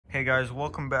Hey guys,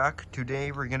 welcome back.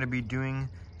 Today we're going to be doing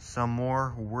some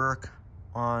more work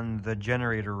on the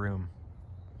generator room.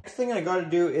 Next thing I got to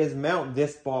do is mount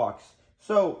this box.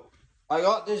 So I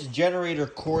got this generator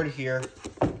cord here.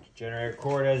 Generator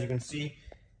cord, as you can see,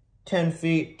 10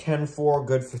 feet, 10-4,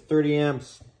 good for 30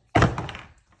 amps.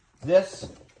 This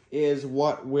is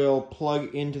what will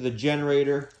plug into the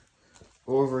generator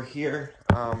over here.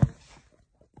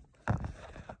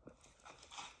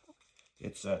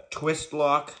 It's a twist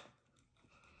lock.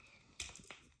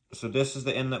 So this is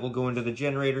the end that will go into the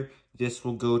generator. This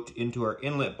will go into our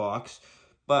inlet box.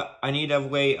 But I need a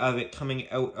way of it coming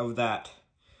out of that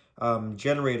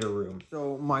generator room.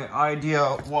 So my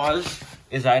idea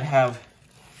is I'd have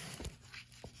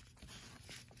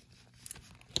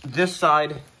this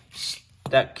side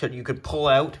that you could pull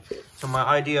out. So my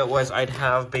idea was I'd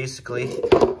have basically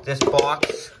this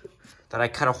box that I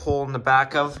cut a hole in the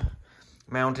back of,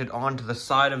 mounted onto the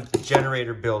side of the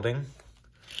generator building.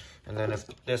 And then if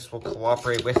this will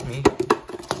cooperate with me,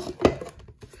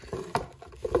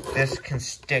 this can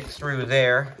stick through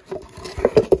there.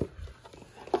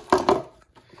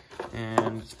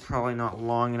 And it's probably not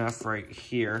long enough right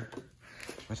here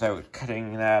without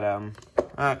cutting that,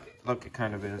 look, it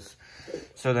kind of is.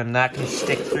 So then that can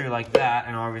stick through like that,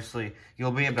 and obviously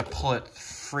you'll be able to pull it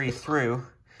free through.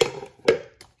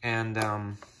 And,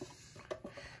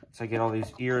 so I get all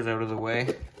these ears out of the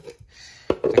way.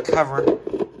 The cover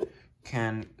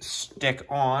can stick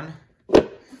on.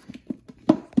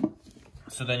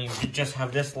 So then you just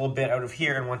have this little bit out of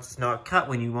here, and once it's not cut,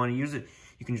 when you want to use it,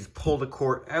 you can just pull the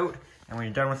cord out, and when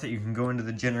you're done with it, you can go into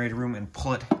the generator room and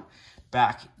pull it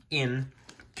back in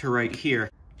to right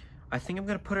here. I think I'm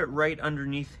going to put it right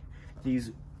underneath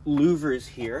these louvers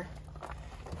here,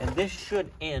 and this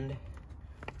should end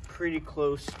pretty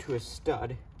close to a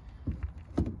stud.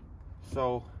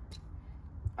 So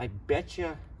I bet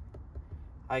you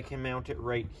I can mount it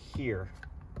right here.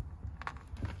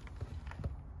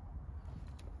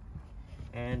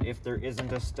 And if there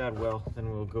isn't a stud, well,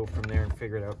 then we'll go from there and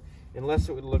figure it out. Unless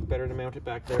it would look better to mount it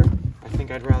back there. I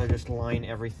think I'd rather just line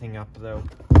everything up though.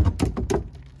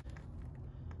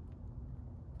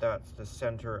 That's the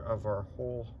center of our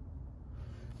hole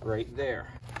right there.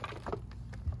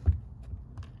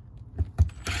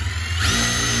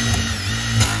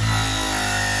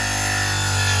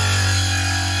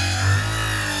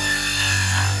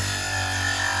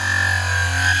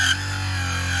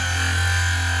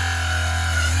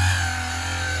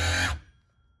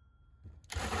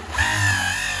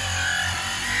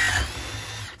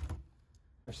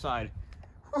 Side.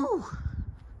 Whew.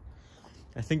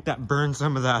 I think that burned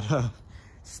some of that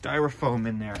styrofoam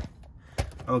in there.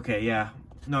 Okay, yeah,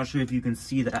 not sure if you can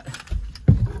see that,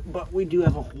 but we do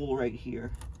have a hole right here.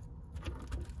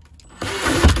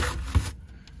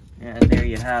 And there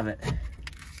you have it.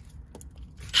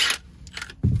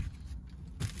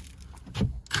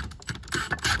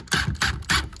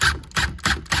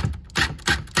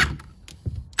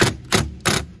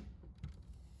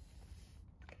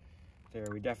 There,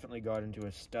 we definitely got into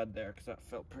a stud there because that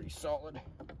felt pretty solid.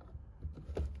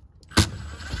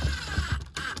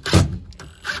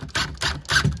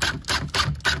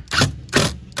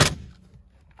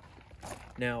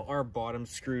 Now, our bottom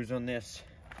screws on this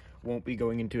won't be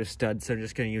going into a stud, so I'm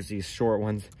just going to use these short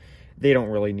ones. They don't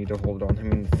really need to hold on. I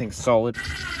mean, the thing's solid.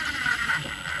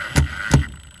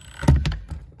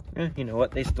 You know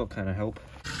what? They still kind of help.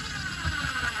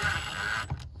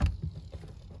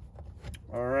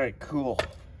 Alright, cool.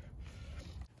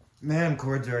 Man,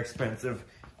 cords are expensive.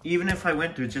 Even if I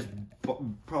went to just,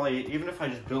 even if I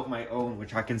just built my own,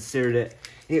 which I considered it,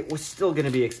 it was still going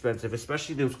to be expensive.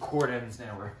 Especially those cord ends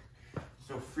now are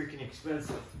so freaking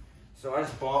expensive. So I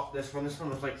just bought this one. This one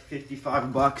was like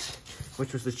 55 bucks,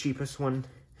 which was the cheapest one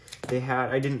they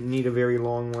had. I didn't need a very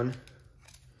long one.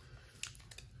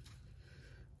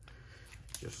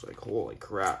 Just like, holy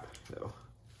crap, though.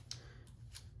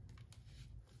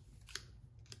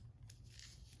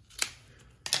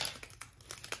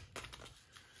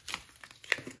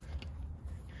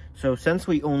 So since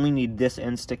we only need this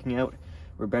end sticking out,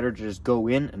 we're better to just go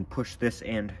in and push this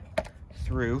end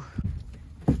through.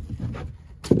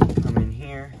 Come in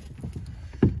here,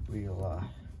 we'll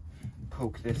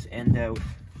poke this end out.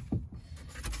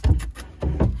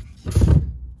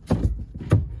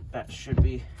 That should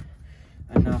be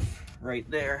enough right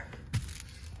there.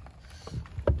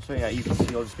 So yeah, you can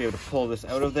see you'll just be able to pull this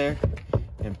out of there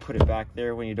and put it back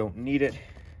there when you don't need it.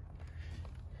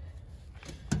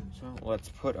 So let's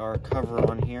put our cover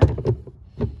on here.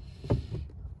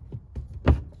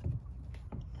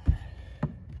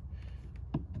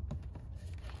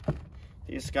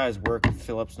 These guys work with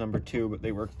Phillips number 2, but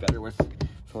they work better with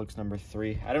Phillips number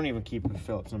 3. I don't even keep the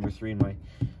Phillips number 3 in my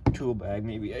tool bag.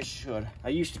 Maybe I should. I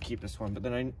used to keep this one, but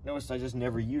then I noticed I just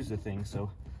never used the thing, so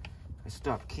I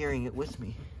stopped carrying it with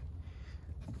me.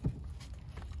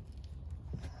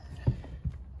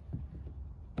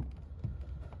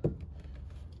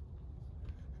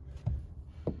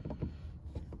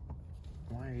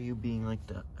 Why are you being like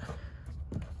that?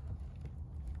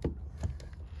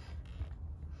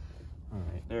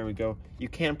 Alright, there we go. You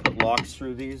can put locks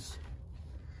through these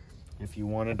if you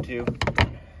wanted to.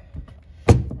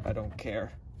 I don't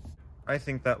care. I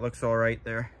think that looks alright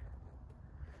there.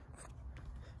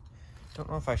 Don't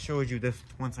know if I showed you this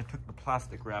once I took the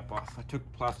plastic wrap off. I took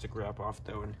the plastic wrap off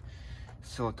though and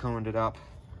siliconed it up.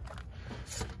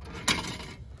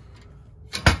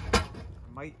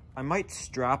 I might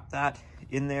strap that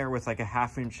in there with like a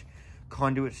 1/2 inch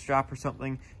conduit strap or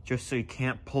something, just so you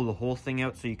can't pull the whole thing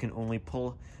out, so you can only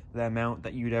pull the amount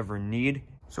that you'd ever need.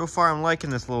 So far I'm liking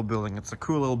this little building. It's a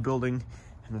cool little building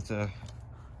and it's a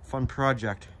fun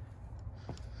project.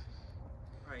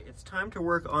 Alright, it's time to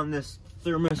work on this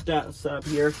thermostat setup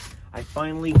here. I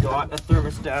finally got a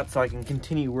thermostat so I can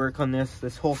continue work on this.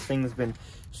 This whole thing's been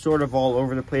sort of all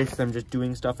over the place. I'm just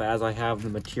doing stuff as I have the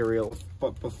material.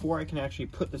 But before I can actually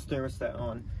put this thermostat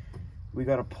on, we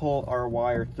got to pull our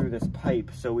wire through this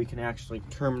pipe so we can actually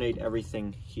terminate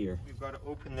everything here. We've got to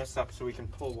open this up so we can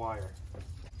pull wire.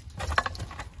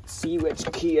 See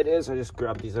which key it is. I just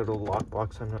grabbed these out of the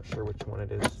lockbox. I'm not sure which one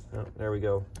it is. Oh, there we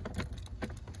go.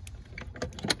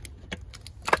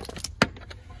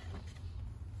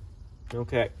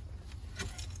 Okay.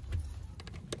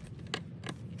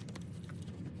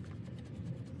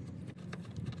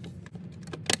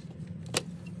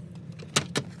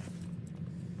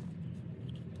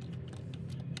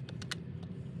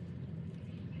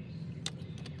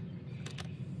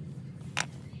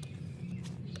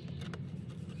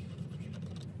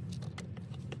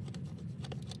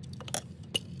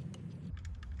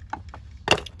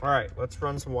 All right, let's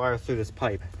run some wire through this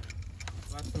pipe.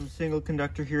 Got some single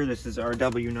conductor here. This is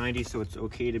RW90, so it's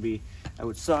okay to be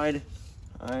outside.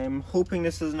 I'm hoping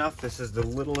this is enough. This is the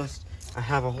littlest. I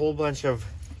have a whole bunch of,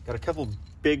 got a couple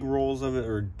big rolls of it,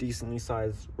 or decently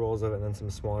sized rolls of it, and then some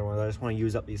smaller ones. I just want to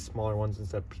use up these smaller ones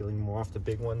instead of peeling more off the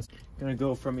big ones. I'm gonna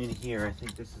go from in here. I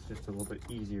think this is just a little bit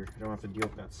easier. I don't have to deal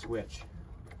with that switch.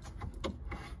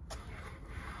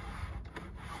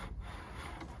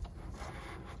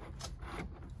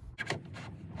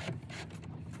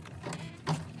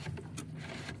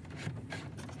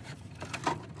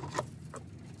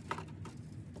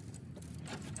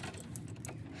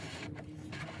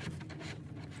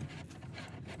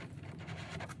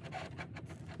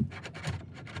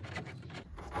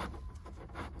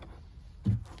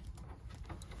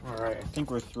 All right, I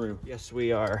think we're through. Yes,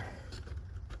 we are.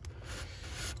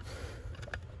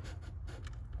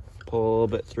 Pull a little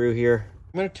bit through here.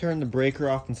 I'm gonna turn the breaker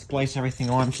off and splice everything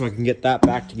on so I can get that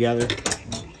back together.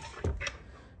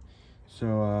 So,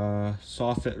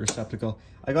 soffit receptacle.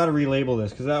 I gotta relabel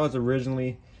this because that was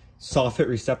originally soffit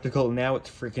receptacle. Now it's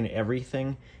freaking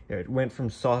everything. It went from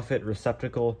soffit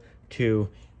receptacle to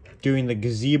doing the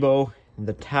gazebo,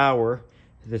 the tower,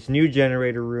 this new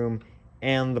generator room,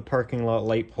 and the parking lot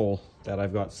light pole that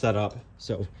I've got set up.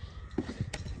 So it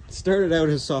started out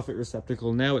as soffit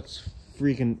receptacle. Now it's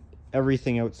freaking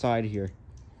everything outside here.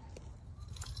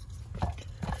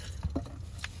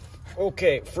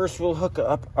 Okay, first we'll hook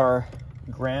up our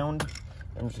ground.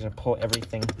 I'm just gonna pull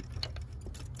everything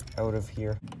out of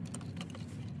here.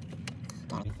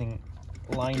 Everything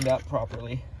lined up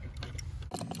properly.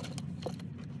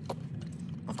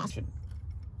 Should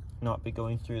not be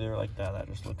going through there like that. That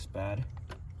just looks bad.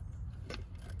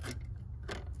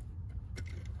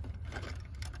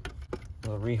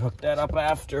 We'll rehook that up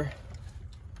after.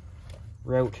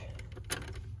 Route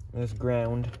this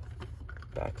ground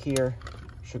back here.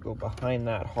 Should go behind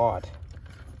that hot.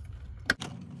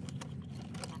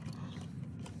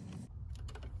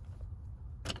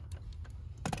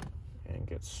 And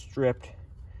get stripped.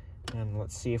 And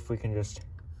let's see if we can just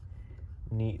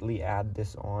neatly add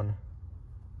this on.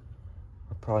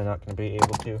 We're probably not going to be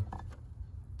able to.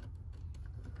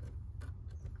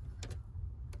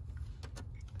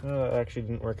 It actually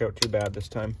didn't work out too bad this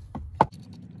time.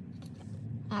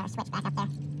 Switch back up there.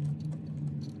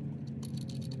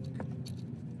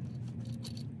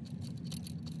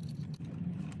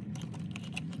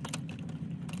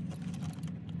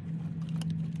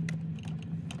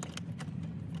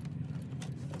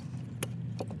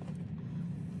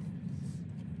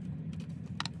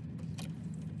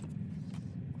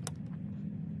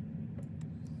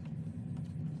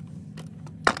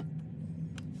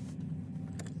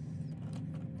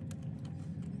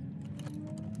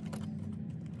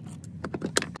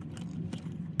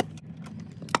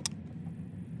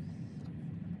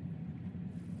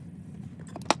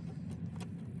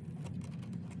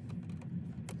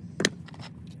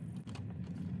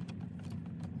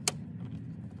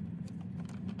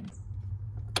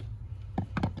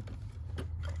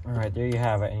 Alright, there you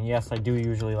have it. And yes, I do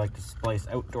usually like to splice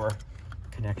outdoor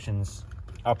connections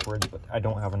upwards, but I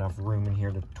don't have enough room in here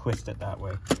to twist it that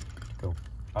way. To go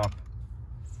up,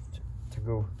 to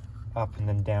go up and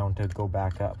then down to go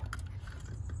back up.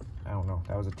 I don't know,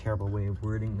 that was a terrible way of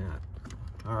wording that.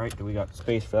 Alright, do we got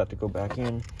space for that to go back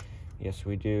in? Yes,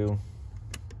 we do.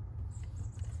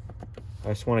 I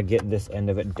just want to get this end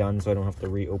of it done so I don't have to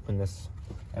reopen this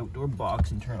outdoor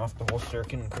box and turn off the whole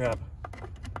circuit and crap.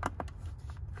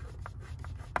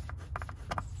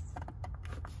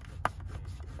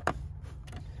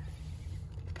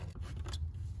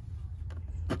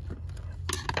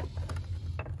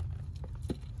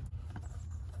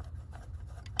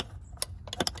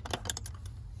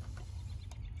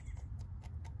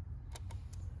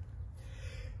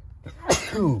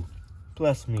 Ooh,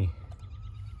 bless me.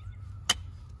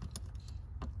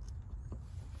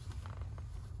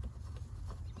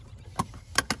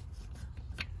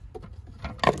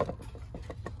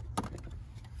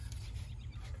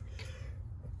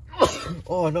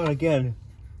 Oh, not again.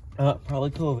 Probably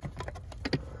COVID.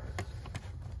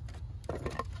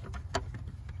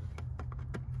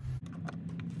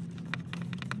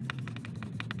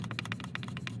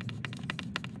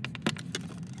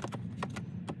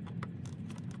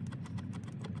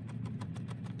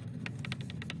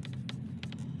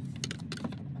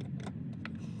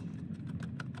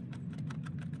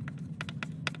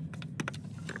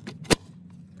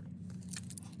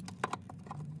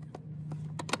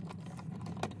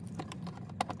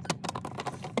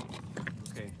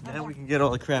 Now we can get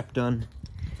all the crap done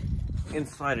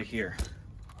inside of here.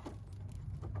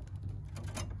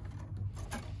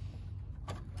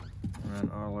 Run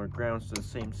all our grounds to the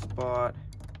same spot.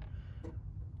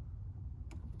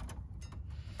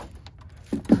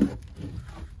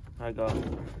 I got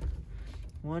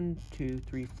 1, 2,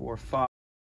 3, 4, 5.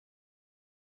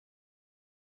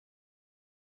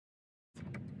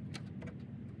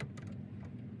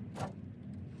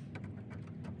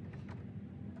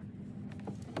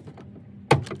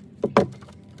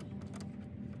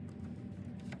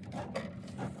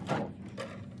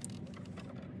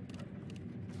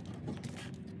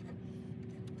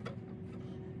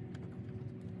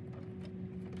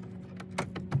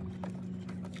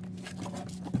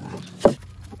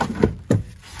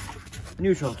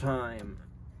 Neutral time.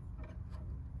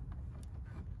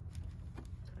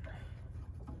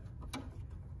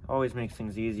 Always makes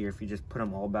things easier if you just put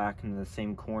them all back into the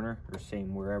same corner or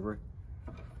same wherever.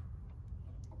 It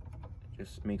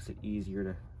just makes it easier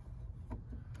to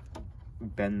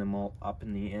bend them all up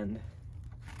in the end.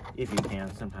 If you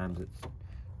can. Sometimes it's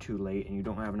too late and you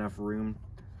don't have enough room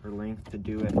or length to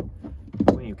do it.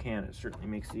 When you can, it certainly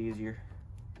makes it easier.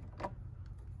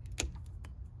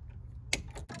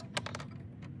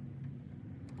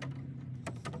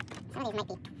 Some of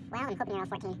these might be 12. I'm hoping they're all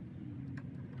 14.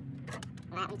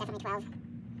 Well, that one's definitely 12.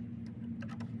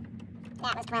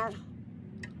 That was 12.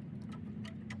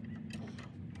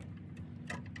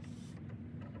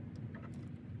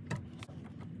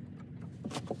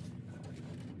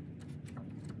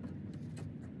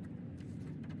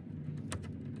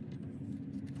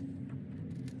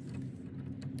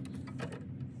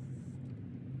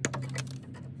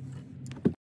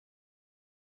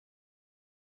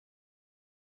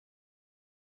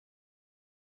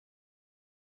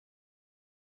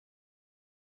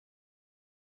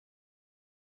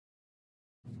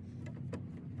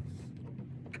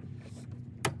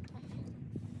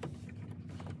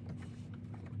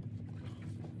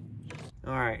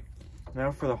 Alright,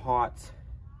 now for the hots.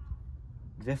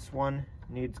 This one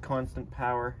needs constant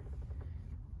power,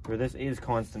 or this is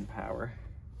constant power,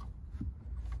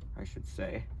 I should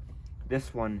say.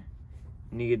 This one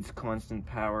needs constant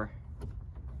power.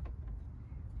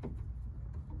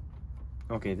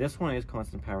 Okay, this one is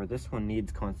constant power. This one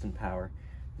needs constant power.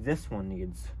 This one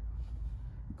needs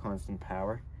constant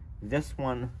power. This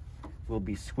one will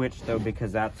be switched though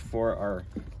because that's for our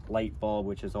light bulb,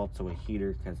 which is also a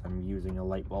heater because I'm using a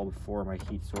light bulb for my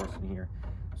heat source in here,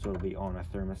 so it'll be on a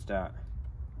thermostat.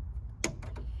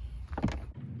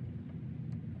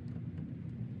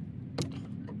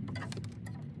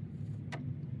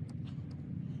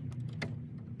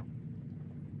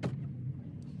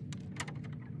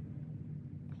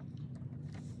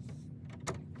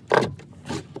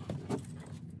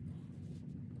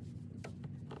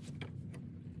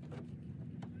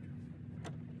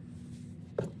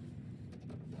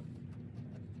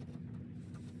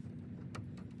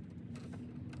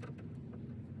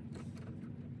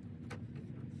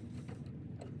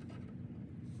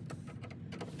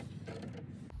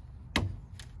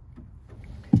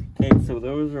 Okay, so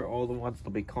those are all the ones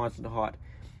that'll be constant hot.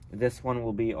 This one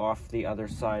will be off the other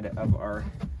side of our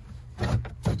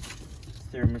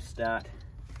thermostat.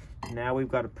 Now we've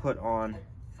got to put on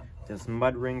this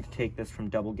mud ring to take this from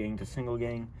double gang to single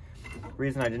gang. The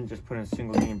reason I didn't just put in a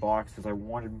single gang box is I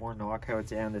wanted more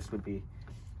knockouts, and this would be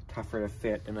tougher to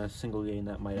fit in a single gang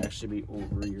that might actually be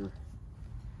over your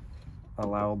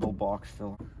allowable box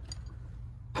fill.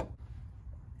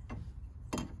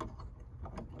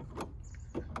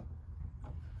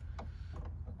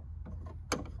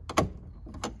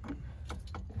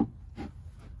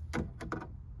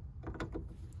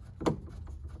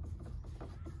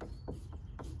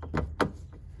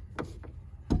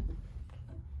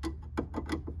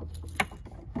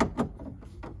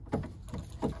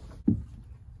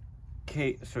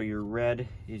 Okay, so your red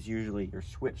is usually your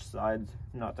switch sides.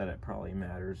 Not that it probably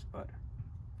matters, but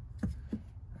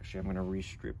actually I'm gonna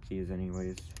restrip these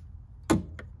anyways.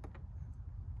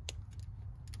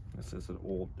 This is an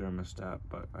old thermostat,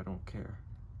 but I don't care.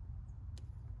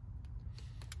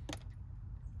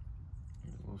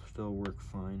 It will still work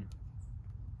fine,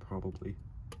 probably.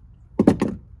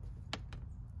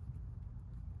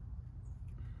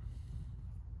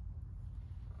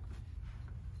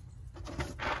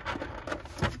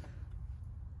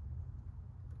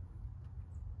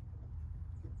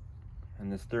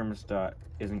 And this thermostat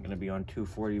isn't going to be on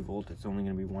 240 volt, it's only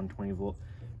going to be 120 volt,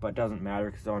 but it doesn't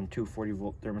matter because on 240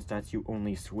 volt thermostats you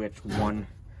only switch one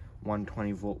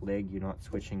 120 volt leg, you're not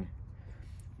switching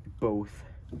both,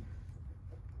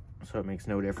 so it makes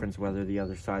no difference whether the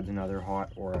other side's another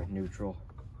hot or a neutral.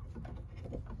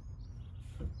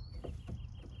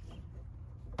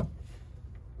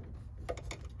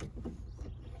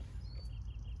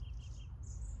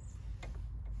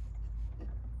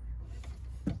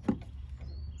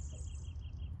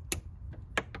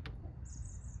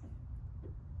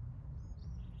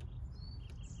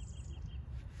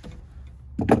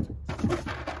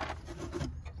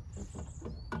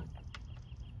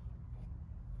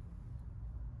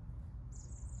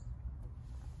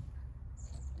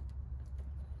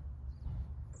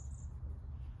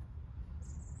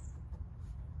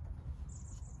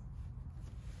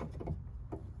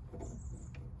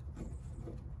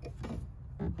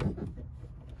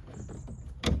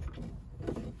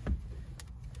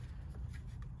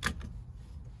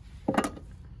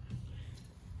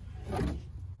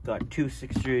 Got two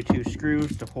 602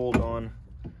 screws to hold on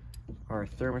our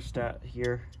thermostat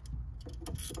here.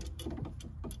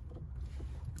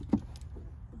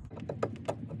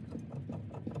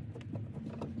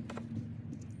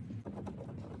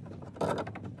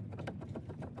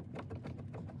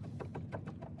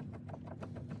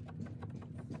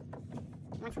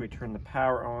 Once we turn the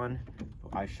power on,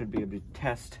 I should be able to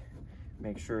test,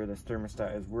 make sure this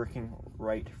thermostat is working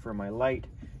right for my light,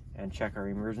 and check our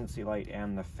emergency light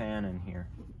and the fan in here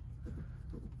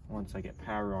once I get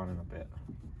power on in a bit.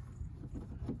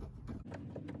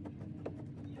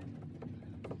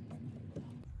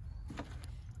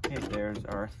 Okay, there's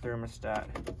our thermostat.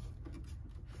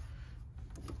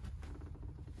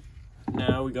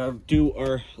 Now we gotta do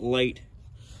our light.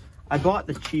 I bought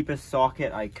the cheapest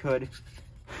socket I could,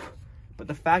 but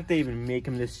the fact they even make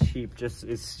them this cheap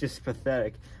is just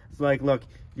pathetic. It's like, look,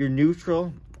 your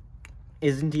neutral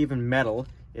isn't even metal.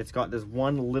 It's got this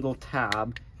one little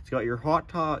tab. It's got your hot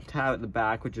tab at the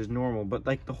back, which is normal, but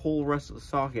like the whole rest of the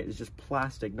socket is just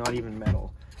plastic, not even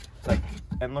metal. It's like,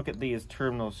 and look at these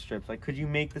terminal strips. Like, could you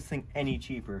make this thing any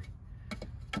cheaper?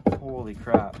 Holy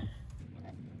crap.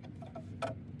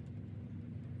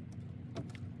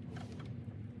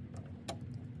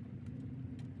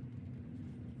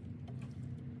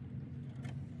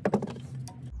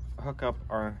 Hook up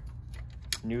our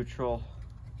neutral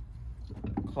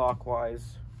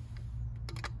clockwise.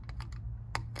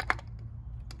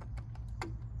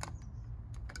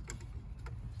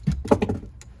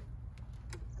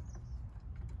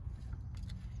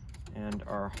 And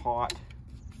our hot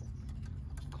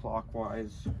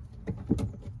clockwise.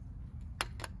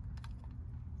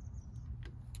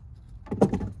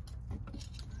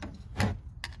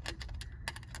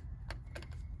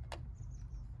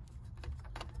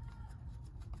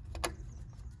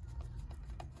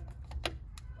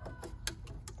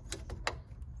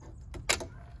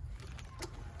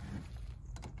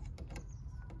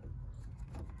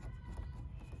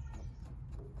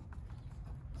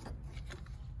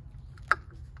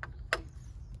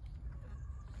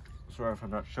 Sorry if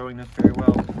I'm not showing this very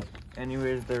well.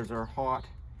 Anyways, there's our hot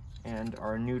and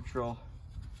our neutral.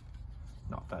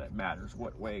 Not that it matters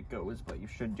what way it goes, but you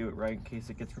should do it right in case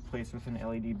it gets replaced with an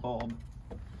LED bulb.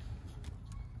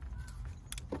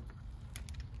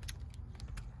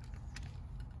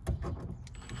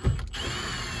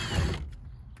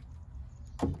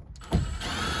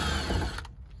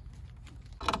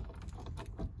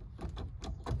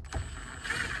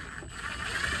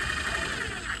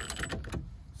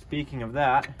 speaking of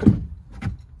that,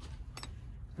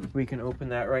 we can open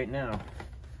that right now.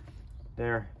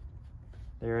 There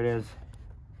it is,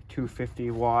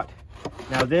 250 watt.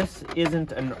 Now this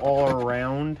isn't an all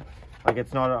around, like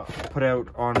it's not a put out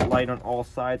on light on all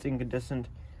sides incandescent.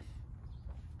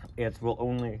 It will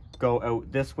only go out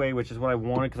this way, which is what I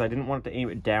wanted because I didn't want it to aim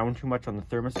it down too much on the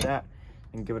thermostat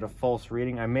and give it a false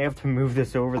reading. I may have to move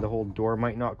this over, the whole door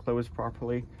might not close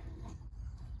properly.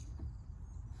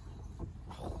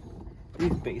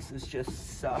 These bases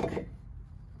just suck.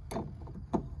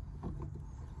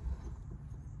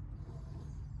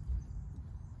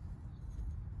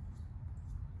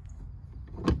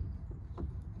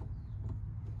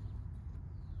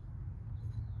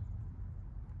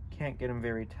 Can't get them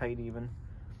very tight even.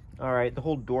 All right, the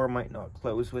whole door might not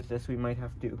close with this. We might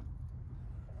have to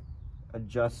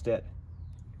adjust it.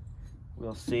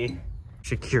 We'll see.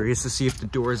 Actually curious to see if the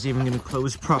door is even going to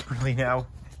close properly now.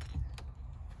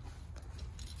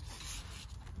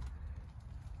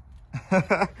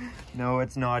 No,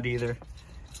 it's not either.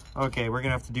 Okay, we're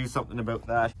gonna have to do something about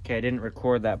that. Okay, I didn't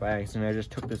record that by accident. I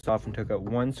just took this off and took out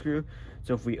one screw.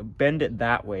 So if we bend it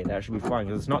that way, that should be fine,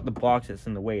 because it's not the box that's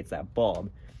in the way, it's that bulb.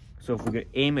 So if we could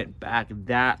aim it back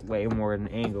that way, more at an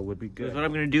angle, would be good. So what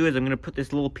I'm gonna do is I'm gonna put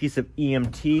this little piece of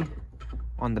EMT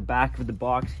on the back of the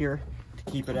box here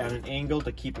to keep it at an angle,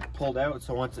 to keep it pulled out.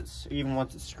 So once it's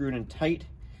screwed in tight,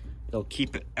 it'll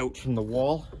keep it out from the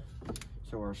wall.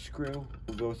 So our screw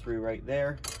will go through right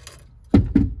there,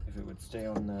 if it would stay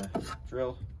on the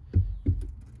drill. So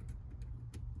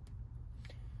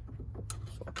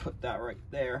I'll put that right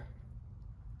there,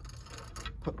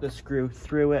 put the screw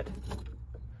through it.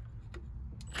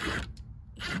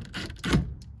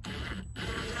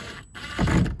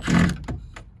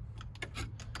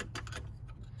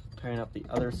 Tighten up the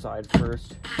other side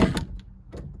first.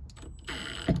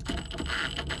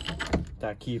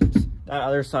 That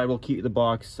other side will keep the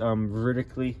box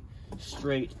vertically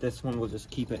straight. This one will just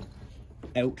keep it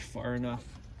out far enough.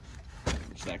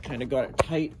 So that kind of got it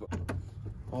tight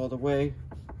all the way.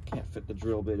 Can't fit the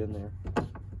drill bit in there.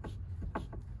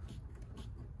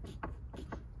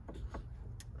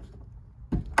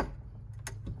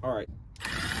 All right.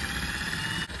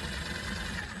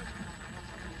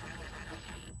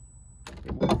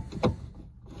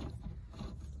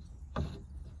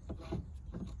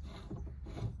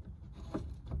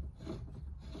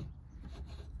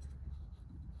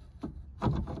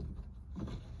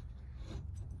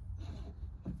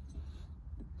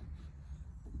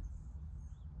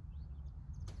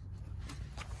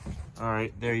 All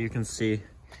right, there you can see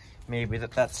maybe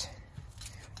that's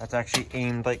actually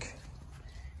aimed, like,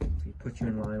 if you put you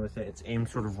in line with it, it's aimed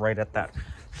sort of right at that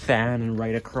fan and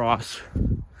right across,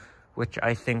 which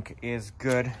I think is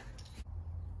good.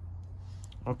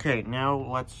 Okay, now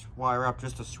let's wire up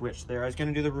just a switch there. I was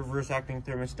gonna do the reverse acting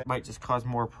thermostat. Might just cause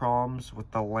more problems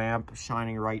with the lamp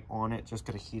shining right on it. Just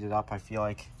gonna heat it up. I feel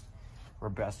like we're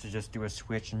best to just do a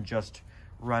switch and just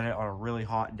run it on a really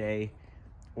hot day,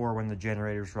 or when the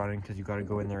generator's running, because you got to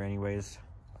go in there anyways.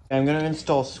 I'm going to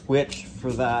install a switch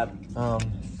for that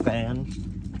fan,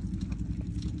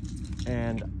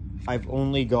 and I've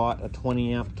only got a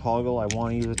 20 amp toggle. I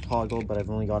want to use a toggle, but I've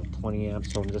only got 20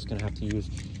 amps, so I'm just going to have to use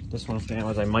this one fan,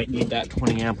 as I might need that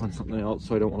 20 amp on something else,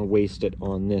 so I don't want to waste it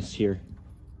on this here.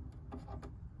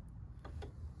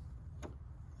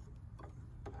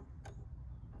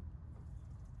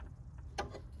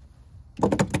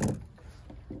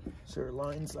 So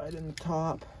line side in the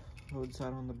top, load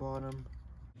side on the bottom.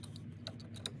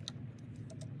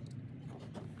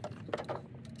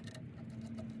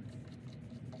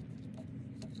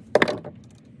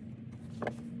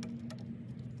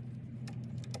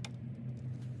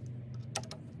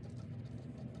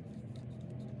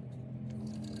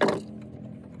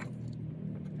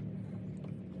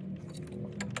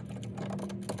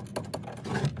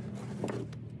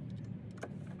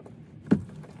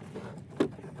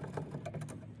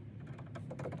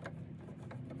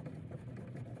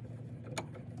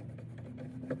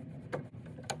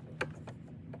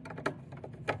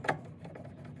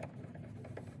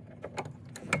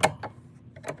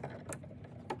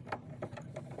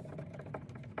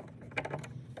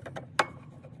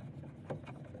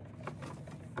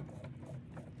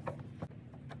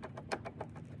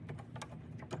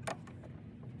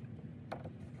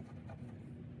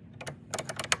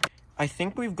 I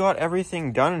think we've got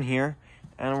everything done in here,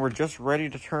 and we're just ready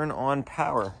to turn on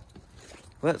power.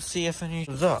 Let's see if any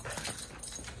is up.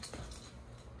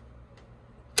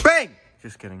 Bang!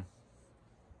 Just kidding.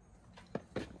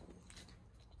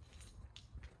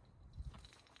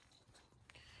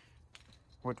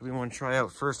 What do we want to try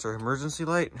out first? Our emergency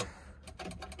light?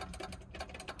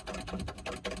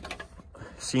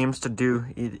 Seems to do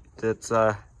it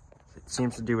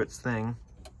seems to do its thing.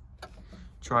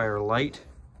 Try our light.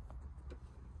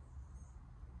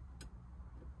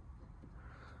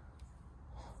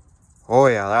 Oh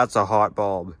yeah, that's a hot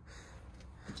bulb.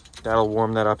 That'll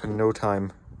warm that up in no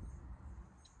time.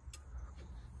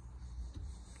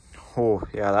 Oh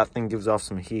yeah, that thing gives off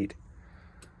some heat.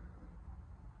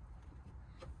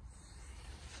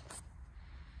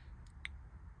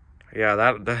 Yeah,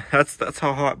 that's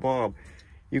a hot bulb.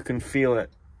 You can feel it.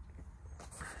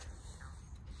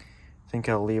 I think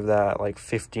I'll leave that at like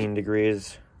 15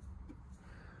 degrees.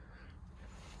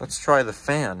 Let's try the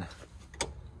fan.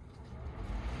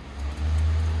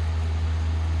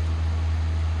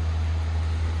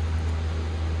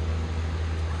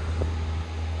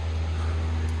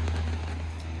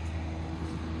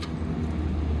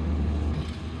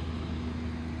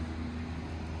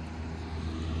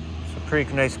 It's a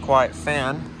pretty nice quiet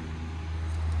fan.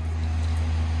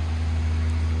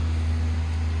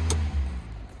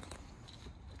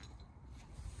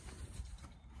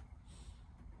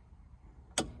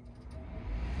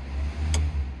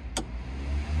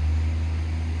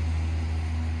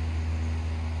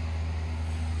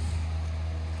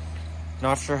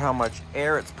 Not sure how much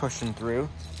air it's pushing through.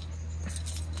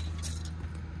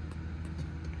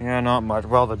 Yeah, not much.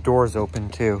 Well, the door's open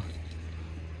too.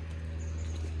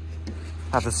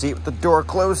 Have to see it with the door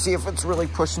closed, see if it's really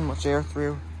pushing much air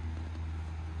through.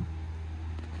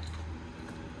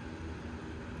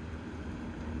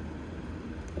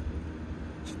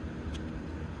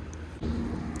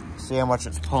 See how much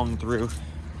it's pulling through.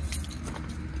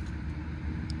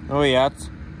 Oh yeah,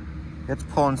 it's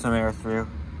pulling some air through.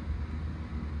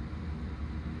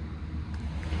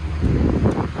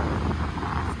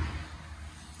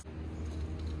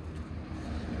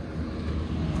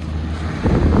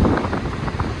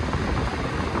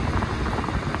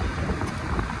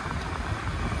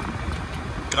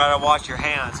 Gotta wash your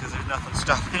hands because there's nothing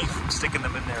stopping you from sticking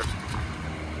them in there.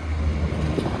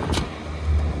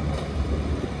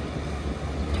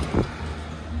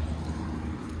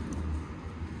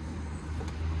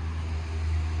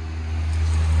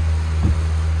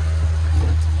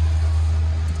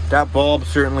 That bulb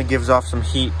certainly gives off some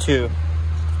heat too.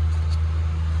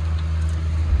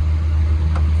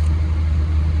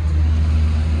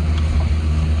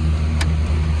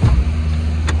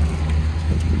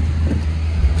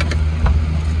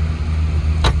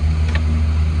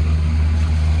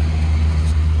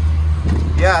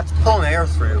 Yeah, it's pulling air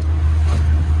through.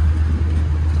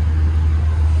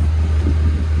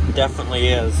 Definitely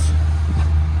is.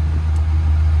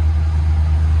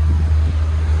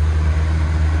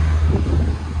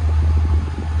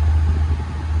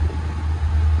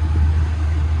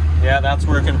 Yeah, that's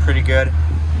working pretty good.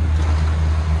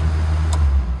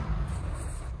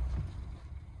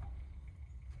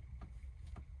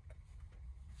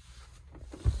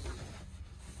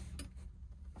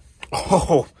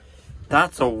 Oh,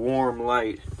 that's a warm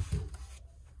light.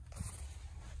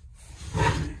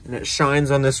 And it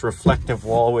shines on this reflective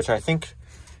wall, which I think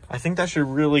that should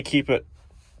really keep it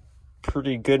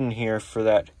pretty good in here for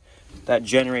that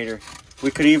generator.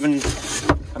 We could even,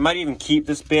 I might even keep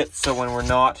this bit so when we're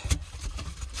not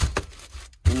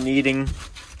needing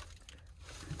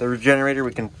the generator,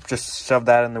 we can just shove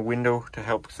that in the window to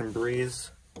help some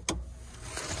breeze.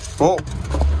 Oh,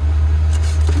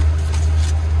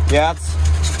 yeah,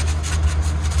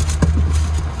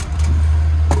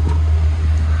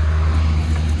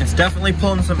 it's definitely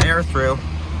pulling some air through.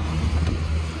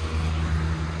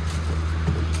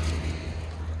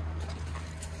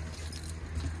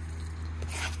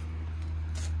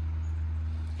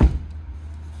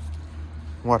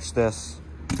 Watch this.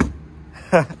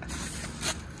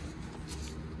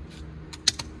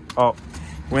 Oh,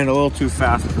 went a little too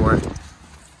fast for it.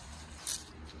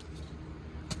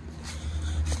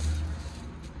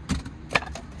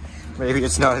 Maybe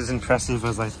it's not as impressive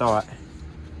as I thought.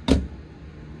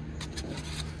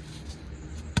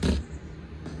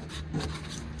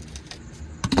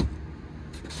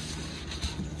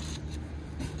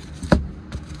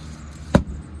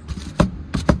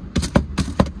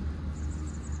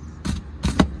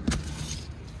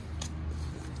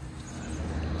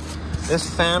 This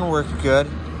fan worked good.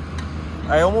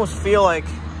 I almost feel like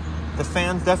the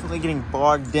fan's definitely getting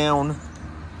bogged down,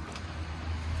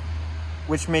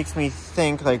 which makes me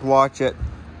think, like, watch it,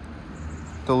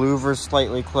 the louver's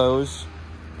slightly closed,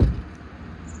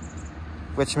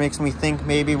 which makes me think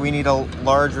maybe we need a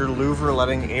larger louver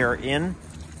letting air in.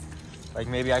 Like,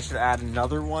 maybe I should add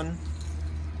another one.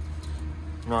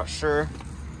 I'm not sure.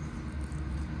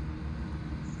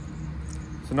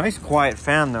 It's a nice quiet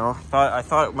fan though. I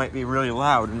thought it might be really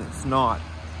loud, and it's not.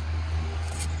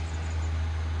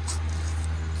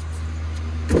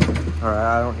 All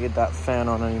right, I don't need that fan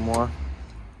on anymore.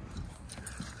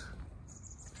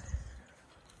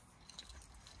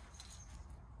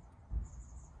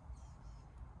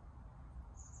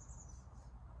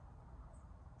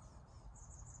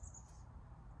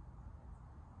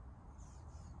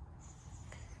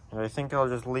 And I think I'll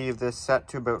just leave this set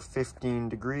to about 15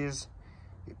 degrees.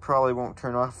 It probably won't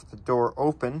turn off with the door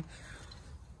open,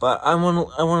 but I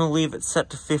want to leave it set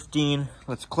to 15.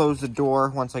 Let's close the door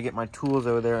once I get my tools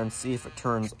out there and see if it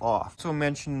turns off. Also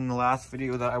mentioned in the last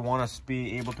video that I want us to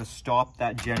be able to stop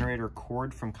that generator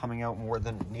cord from coming out more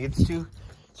than it needs to.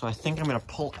 So I think I'm going to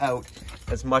pull out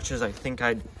as much as I think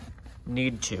I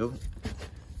need to.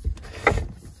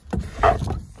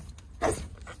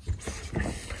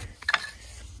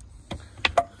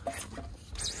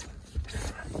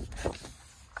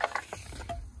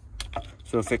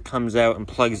 So if it comes out and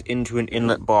plugs into an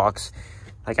inlet box,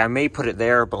 like I may put it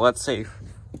there, but let's say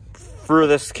for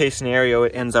this case scenario,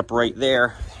 it ends up right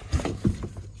there.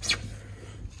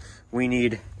 We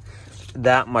need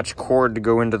that much cord to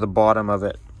go into the bottom of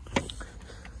it.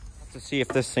 To see if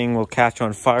this thing will catch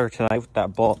on fire tonight with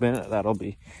that bulb in it, that'll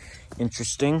be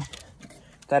interesting.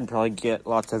 That'd probably get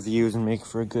lots of views and make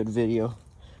for a good video.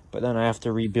 But then I have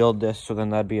to rebuild this, so then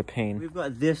that'd be a pain. We've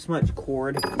got this much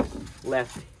cord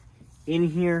left in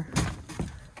here,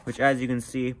 which as you can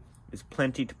see is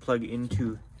plenty to plug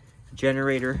into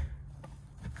generator,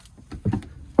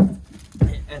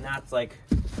 and that's like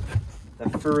the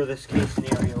furthest case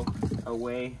scenario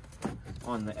away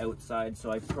on the outside,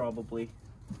 so I probably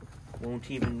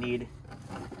won't even need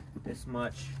this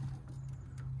much.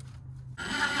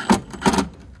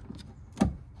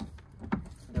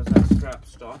 Does that strap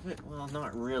stop it? Well,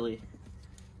 not really.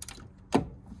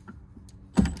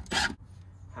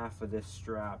 Half of this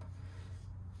strap.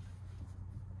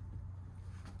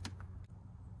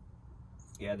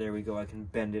 Yeah, there we go. I can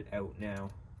bend it out now.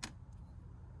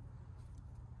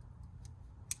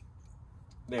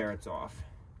 There, it's off.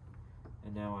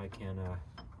 And now I can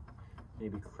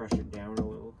maybe crush it down a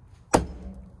little.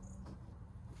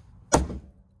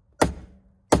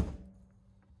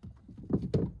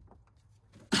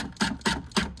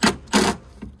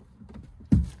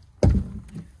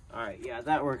 All right, yeah,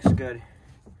 that works good.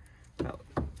 That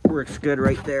works good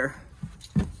right there.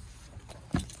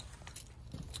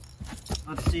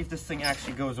 Let's see if this thing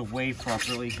actually goes away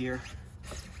properly here.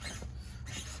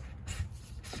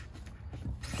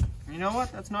 You know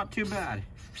what? That's not too bad.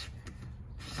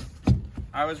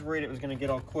 I was worried it was going to get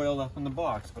all coiled up in the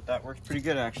box, but that works pretty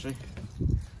good actually.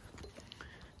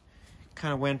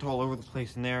 Kind of went all over the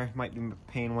place in there. Might be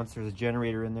a pain once there's a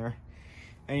generator in there.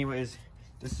 Anyways,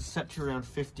 this is set to around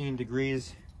 15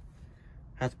 degrees.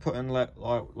 Have to put in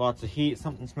lots of heat.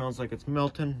 Something smells like it's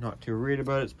melting. Not too worried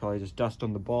about it. It's probably just dust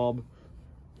on the bulb.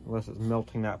 Unless it's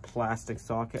melting that plastic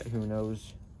socket, who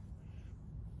knows.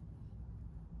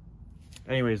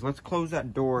 Anyways, let's close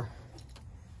that door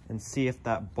and see if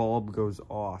that bulb goes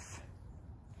off.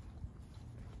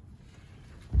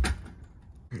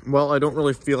 Well, I don't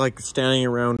really feel like standing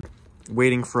around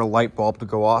waiting for a light bulb to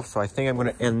go off, so I think I'm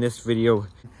going to end this video.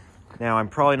 Now, I'm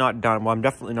probably not done. Well, I'm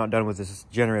definitely not done with this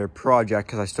generator project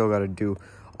because I still got to do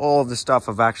all of the stuff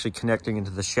of actually connecting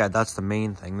into the shed. That's the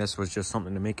main thing. This was just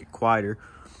something to make it quieter.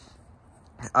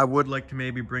 I would like to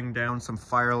maybe bring down some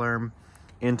fire alarm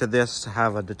into this to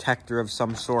have a detector of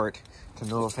some sort to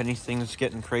know if anything's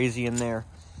getting crazy in there.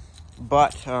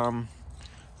 But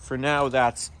for now,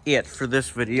 that's it for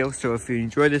this video. So if you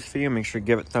enjoyed this video, make sure to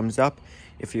give it a thumbs up.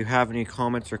 If you have any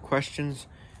comments or questions,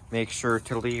 make sure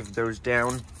to leave those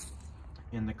down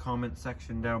in the comment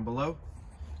section down below.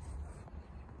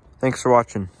 Thanks for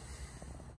watching.